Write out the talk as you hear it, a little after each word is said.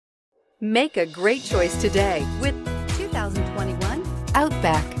Make a great choice today with 2021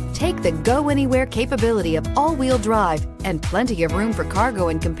 Outback. Take the go-anywhere capability of all-wheel drive and plenty of room for cargo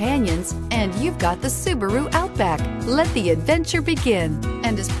and companions, and you've got the Subaru Outback. Let the adventure begin,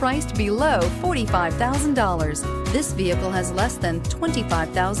 and is priced below $45,000. This vehicle has less than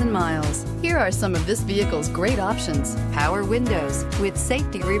 25,000 miles. Here are some of this vehicle's great options: power windows with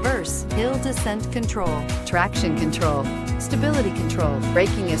safety reverse, hill descent control, traction control, stability control,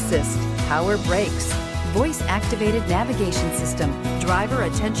 braking assist, power brakes, voice-activated navigation system, driver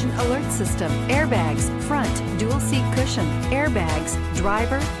attention alert system, airbags, front, dual seat cushion, airbags,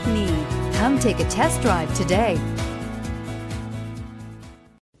 driver, knee. Come take a test drive today.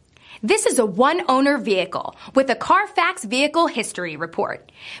 This is a one-owner vehicle with a Carfax Vehicle History Report.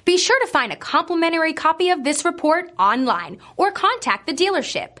 Be sure to find a complimentary copy of this report online or contact the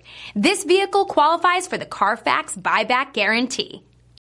dealership. This vehicle qualifies for the Carfax Buyback Guarantee.